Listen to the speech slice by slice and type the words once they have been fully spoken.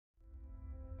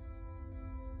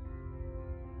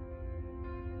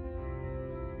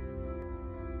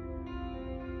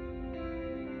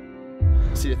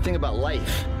See, the thing about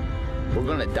life, we're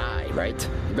gonna die, right?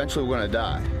 Eventually we're gonna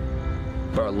die.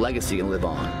 But our legacy can live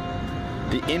on.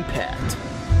 The impact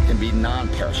can be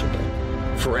non-perishable,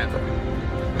 forever.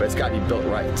 But it's gotta be built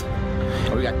right.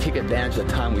 And we gotta take advantage of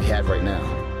the time we have right now.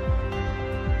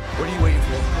 What are you waiting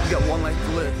for? You got one life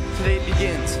to live. Today it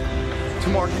begins.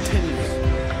 Tomorrow continues.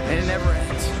 And it never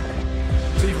ends.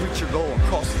 Until you reach your goal and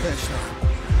cross the finish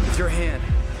line. With your hand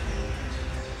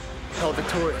held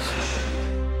victorious.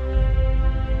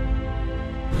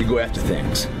 You go after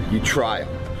things. You try them.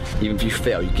 Even if you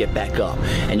fail, you get back up.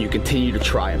 And you continue to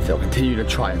try and fail. Continue to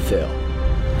try and fail.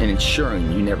 And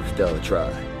ensuring you never fail to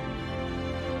try.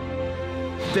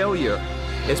 Failure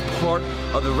is part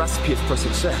of the recipe for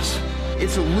success.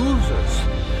 It's the losers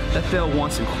that fail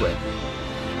once and quit.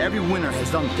 Every winner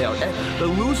has done fail. The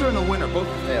loser and the winner both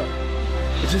fail.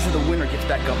 It's just that the winner gets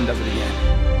back up and does it again.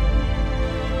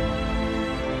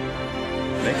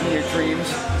 Making your dreams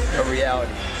a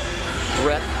reality,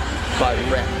 rep by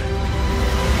rep.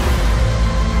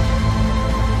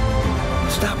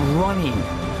 Stop running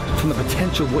from the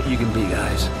potential of what you can be,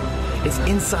 guys. It's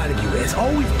inside of you. It's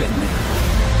always been there.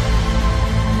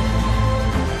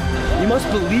 You must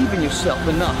believe in yourself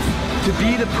enough to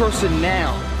be the person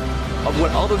now of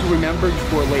what others will remember you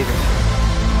for later.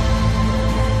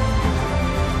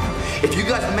 If you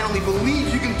guys mentally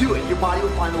believe you can do it, your body will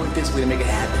find a way physically to make it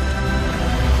happen.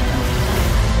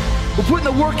 We're putting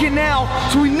the work in now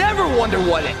so we never wonder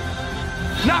what it.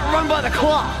 Not run by the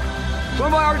clock.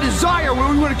 Run by our desire where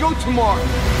we want to go tomorrow.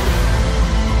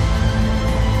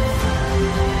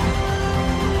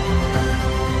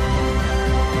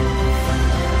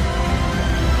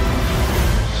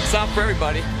 It's not for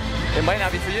everybody. It might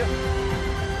not be for you.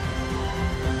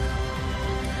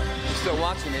 You're still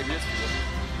watching, maybe it's for you.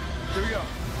 Here we go.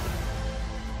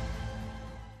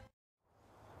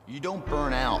 You don't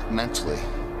burn out mentally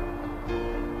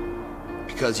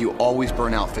because you always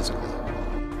burn out physically.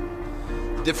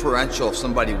 The differential of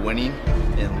somebody winning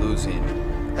and losing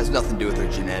has nothing to do with their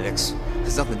genetics,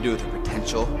 has nothing to do with their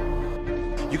potential.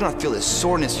 You're gonna feel this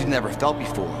soreness you've never felt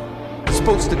before. It's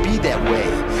supposed to be that way.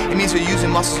 It means you're using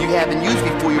muscles you haven't used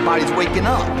before your body's waking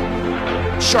up.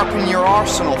 Sharpening your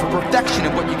arsenal for perfection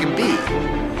of what you can be.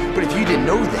 But if you didn't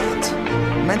know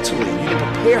that, mentally, you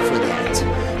didn't prepare for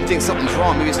that. You think something's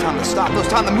wrong, maybe it's time to stop. No, it's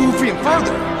time to move even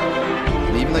further.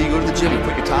 And even though you go to the gym, you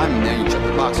put your time in there, you check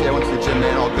the box, yeah, I went to the gym,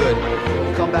 man, all good.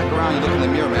 You come back around, you look in the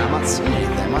mirror, man, I'm not seeing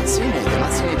anything, I'm not seeing anything, I'm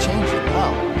not seeing any change.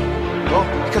 Oh. Well,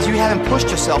 because you haven't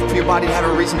pushed yourself for your body to have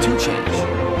a reason to change.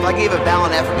 If I gave a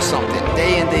valiant effort to something,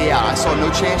 day in, day out, I saw no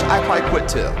change, I'd probably quit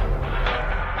too.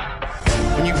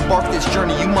 When you embark this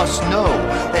journey, you must know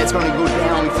that it's going to go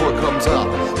down before it comes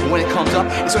up. And when it comes up,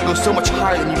 it's going to go so much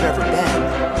higher than you've ever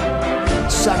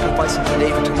been. Sacrificing today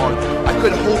for tomorrow. I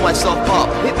couldn't hold myself up,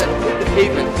 hit the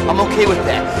pavement. I'm okay with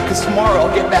that, because tomorrow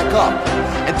I'll get back up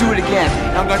and do it again.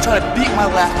 And I'm going to try to beat my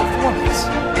last performance.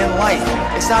 In life,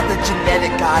 it's not the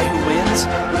genetic guy who wins,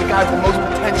 or the guy with the most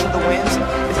potential that wins.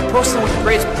 It's the person with the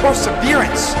greatest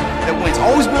perseverance that wins.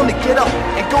 Always willing to get up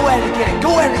and go at it again and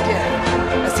go at it again.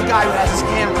 That's the guy who has his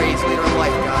hand raised later in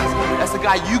life, guys. That's the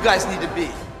guy you guys need to be.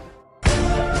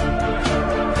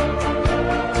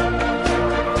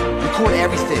 Record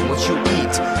everything, what you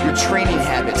eat, your training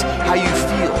habits, how you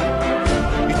feel.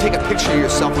 You take a picture of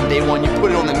yourself from day one, you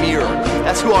put it on the mirror.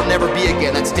 That's who I'll never be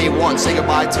again, that's day one, say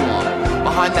goodbye to him.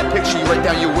 Behind that picture, you write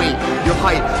down your weight, your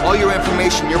height, all your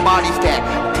information, your body fat.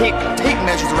 Tape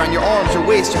measures around your arms, your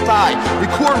waist, your thigh.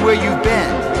 Record where you've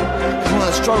been. Because when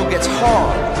the struggle gets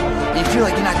hard, and you feel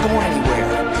like you're not going anywhere,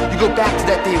 you go back to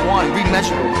that day one,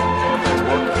 remeasure it. It's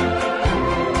working.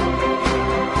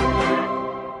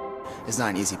 It's not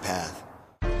an easy path.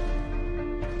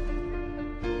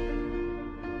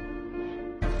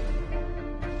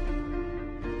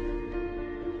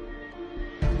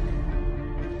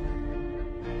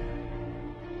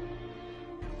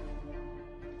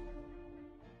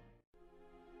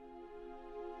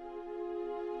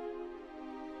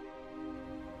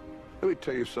 Let me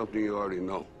tell you something you already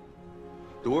know.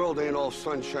 The world ain't all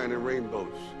sunshine and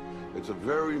rainbows. It's a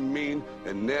very mean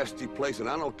and nasty place, and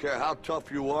I don't care how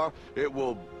tough you are, it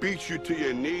will beat you to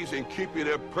your knees and keep you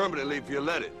there permanently if you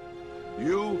let it.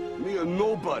 You, me, or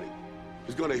nobody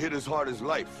is gonna hit as hard as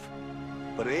life.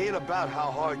 But it ain't about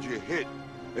how hard you hit.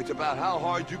 It's about how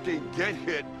hard you can get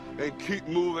hit and keep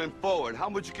moving forward. How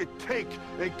much you can take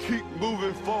and keep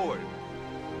moving forward.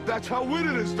 That's how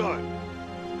winning is done.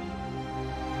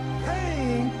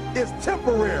 Pain is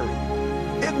temporary.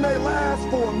 It may last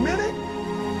for a minute,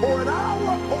 or an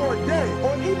hour, or a day,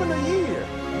 or even a year.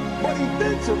 But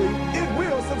eventually, it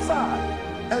will subside,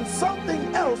 and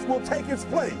something else will take its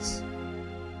place.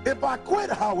 If I quit,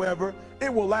 however,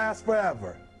 it will last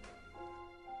forever.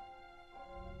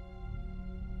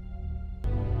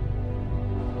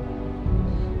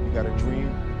 You got a dream,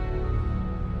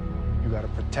 you got to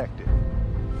protect it.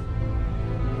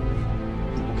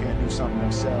 People can't do something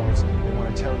themselves. They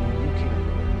want to tell you you can't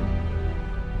do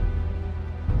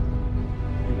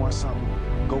it. You want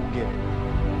something, go get it.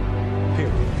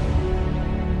 Period.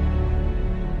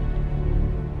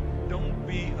 Don't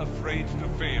be afraid to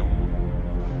fail.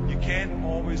 You can't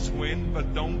always win,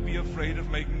 but don't be afraid of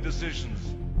making decisions.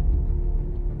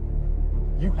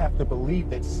 You have to believe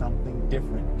that something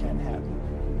different can happen.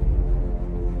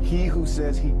 He who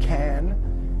says he can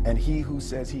and he who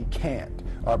says he can't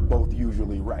are both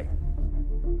usually right.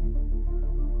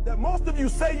 That most of you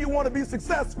say you want to be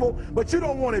successful, but you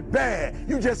don't want it bad.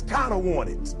 You just kind of want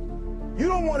it. You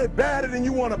don't want it badder than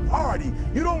you want to party.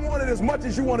 You don't want it as much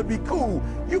as you want to be cool.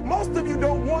 Most of you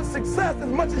don't want success as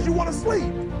much as you want to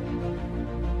sleep.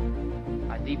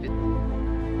 Dig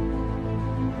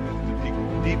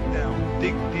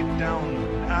deep down,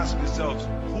 ask yourselves,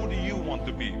 who do you want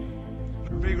to be?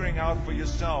 Figuring out for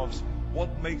yourselves what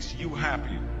makes you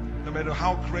happy, no matter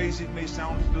how crazy it may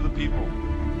sound to the people.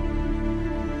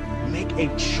 Make a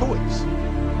choice.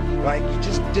 Like, you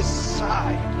just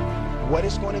decide what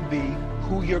it's going to be,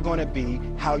 who you're going to be,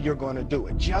 how you're going to do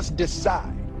it. Just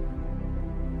decide.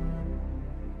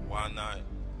 Why not?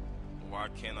 Why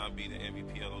can't I be the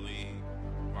MVP of the league?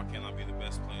 Why can't I be the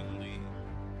best player in the league?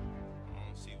 I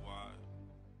don't see why.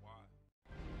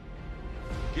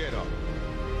 Get up.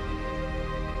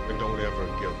 And don't ever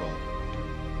give up.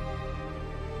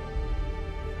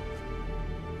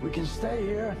 We can stay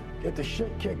here, get the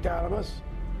shit kicked out of us,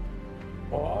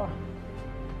 or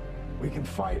we can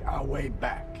fight our way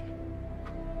back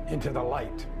into the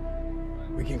light.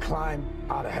 We can climb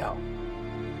out of hell.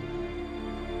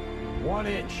 1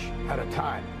 inch at a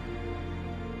time.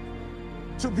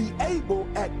 To be able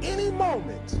at any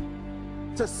moment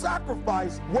to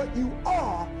sacrifice what you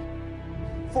are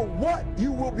for what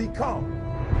you will become.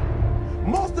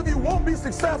 Most of you won't be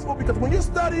successful because when you're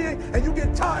studying and you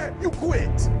get tired, you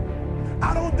quit.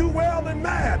 I don't do well in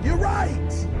math. You're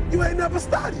right. You ain't never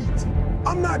studied.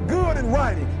 I'm not good in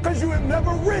writing because you have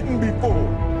never written before.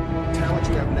 Talent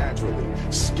you have naturally.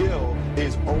 Skill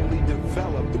is only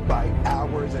developed by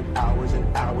hours and hours and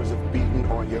hours of beating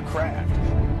on your craft.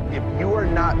 If you are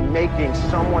not making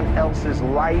someone else's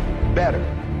life better,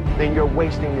 then you're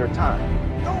wasting your time.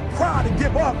 Don't cry to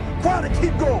give up. Cry to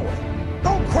keep going.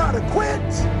 Don't cry to quit.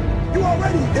 You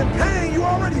already in pain. You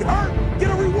already hurt. Get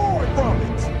a reward from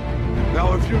it.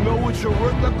 Now, if you know what you're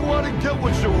worth, now go out and get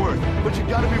what you're worth. But you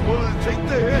gotta be willing to take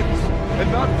the hits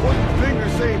and not point the finger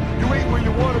saying you ain't where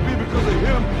you want to be because of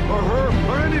him or her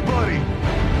or anybody.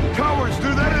 Cowards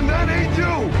do that, and that ain't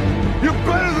you. You're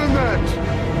better than that.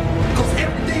 Because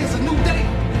every day is a new day.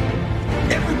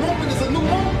 Every moment is a new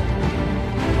moment.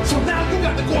 So now you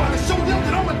got to go out and show them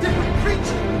that I'm a different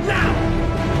creature. Now!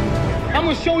 I'm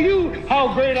going to show you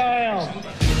how great I am.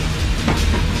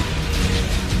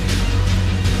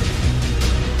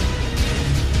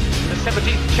 The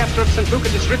 17th chapter of St. Luke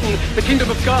it is written, the kingdom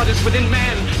of God is within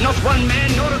man, not one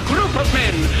man nor a group of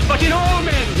men, but in all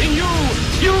men, in you.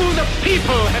 You, the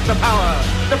people, have the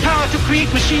power to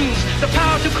create machines, the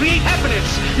power to create happiness.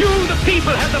 You, the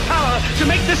people, have the power to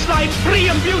make this life free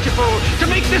and beautiful, to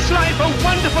make this life a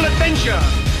wonderful adventure.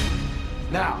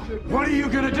 Now, what are you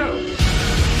gonna do?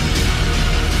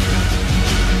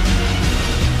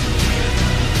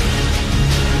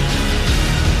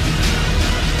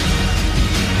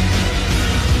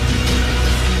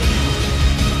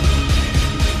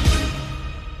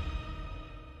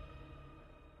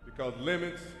 Because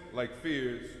limits, like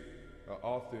fears, are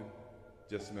often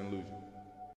just an illusion.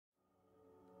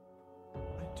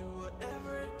 I do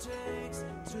whatever it takes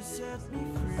to set me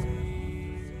free.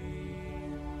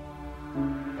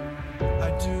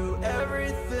 I do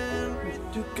everything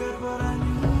to get what I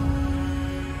need.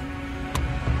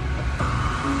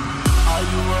 I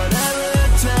do whatever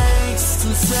it takes to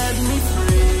set me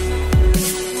free.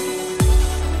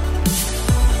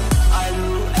 I do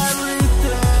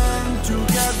everything to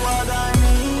get what I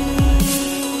need.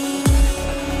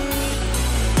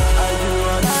 I do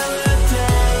whatever it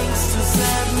takes to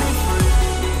set me free.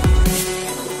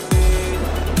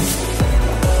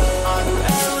 I do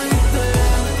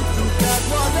everything to get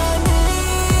what I need.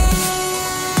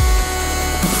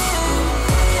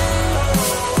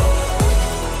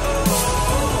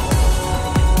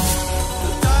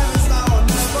 The time is now or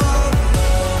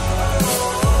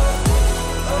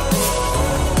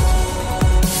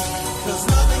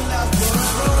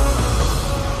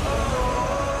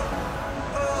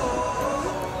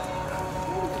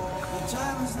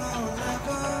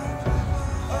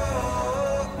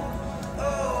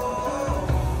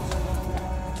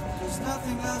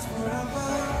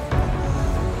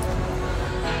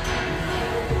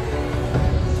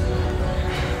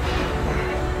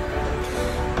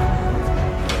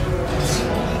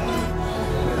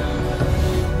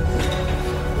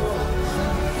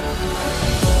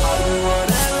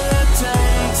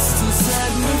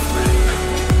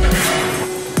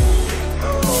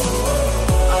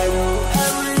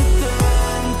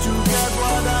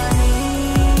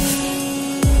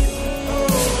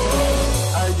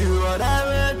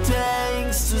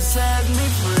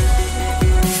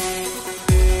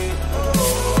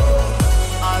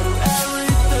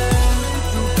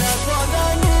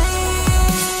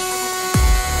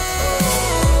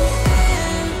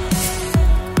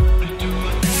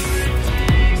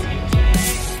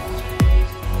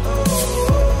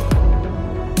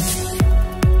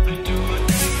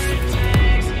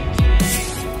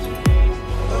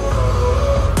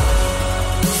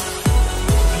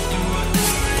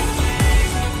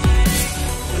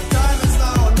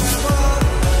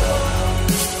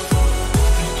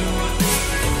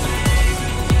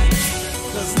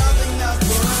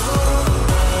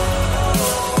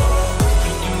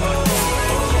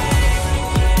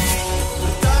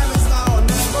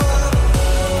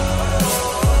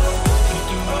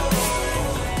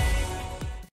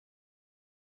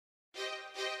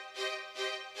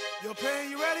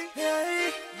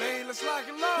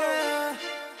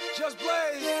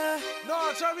Yeah.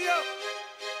 No, turn me up.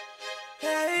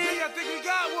 Hey. I think we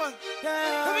got one.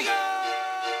 Yeah. Here we go.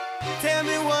 Tell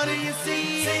me, what do you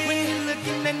see when you're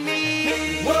looking at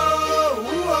me? Whoa,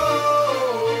 whoa,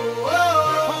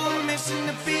 whoa. On a mission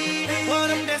to be what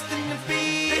I'm destined to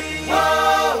be.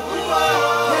 Whoa,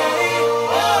 whoa, hey,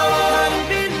 whoa. I done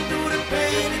been through the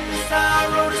pain and the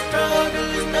sorrow, the struggle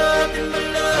is nothing but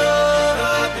love.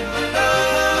 Nothing but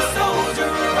love. A soldier,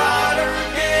 a rider,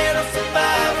 again, a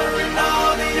survivor, and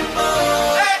all the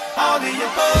above. Hey. All the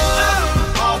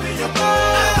above. All the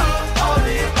above. All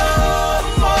the above.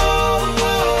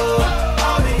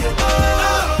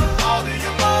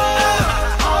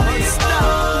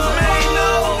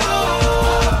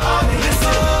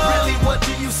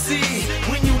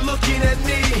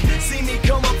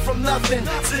 Nothing,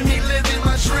 see me living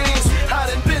my dreams. I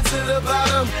done been to the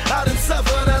bottom, I done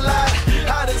suffered a lot.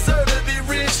 I deserve to be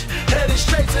rich, headed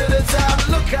straight to the top.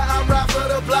 Look how I ride for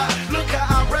the block, look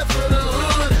how I rap for the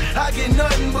hood. I get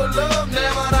nothing but love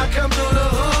now when I come through the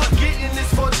hood. Getting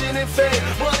this fortune and fame,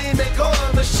 money make all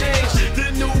of us change.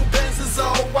 The new Benz is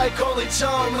all white, call it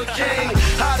John McCain.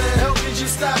 How the hell could you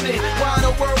stop me? Why in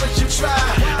the world would you try?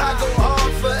 I go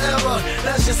hard forever,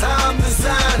 that's just how I'm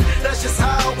designed. That's just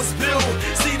how I was built.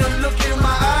 See the look in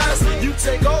my eyes, you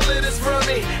take all of this from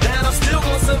me, and I'm still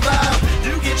gonna survive.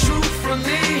 You get truth from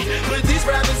me, but these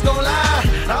rappers gon' lie.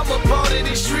 I'm a part of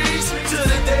these streets to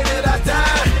the day that I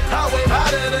die. I wave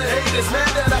high to the haters, man,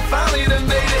 that I finally done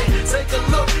made it. Take a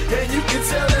look, and you can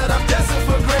tell that I'm destined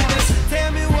for greatness.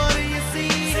 Tell me, what do you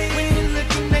see when you're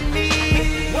looking at me?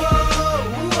 Whoa,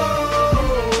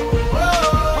 whoa,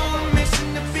 whoa. On a mission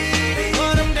to be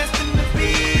what I'm destined to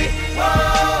be.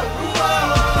 Whoa, whoa.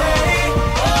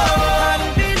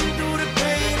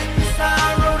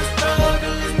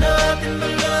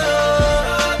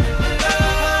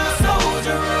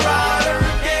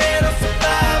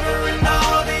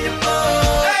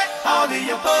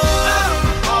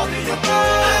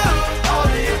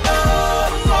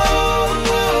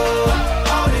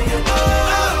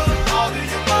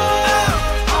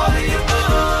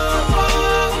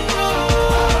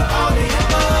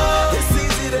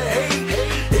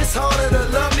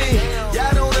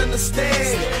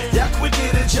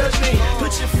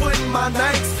 My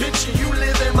nights, picture you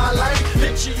living my life,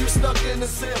 picture you stuck in the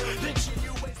cell, picture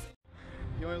you wasting.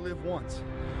 You only live once,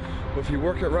 but if you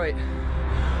work it right,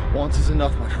 once is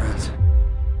enough, my friends.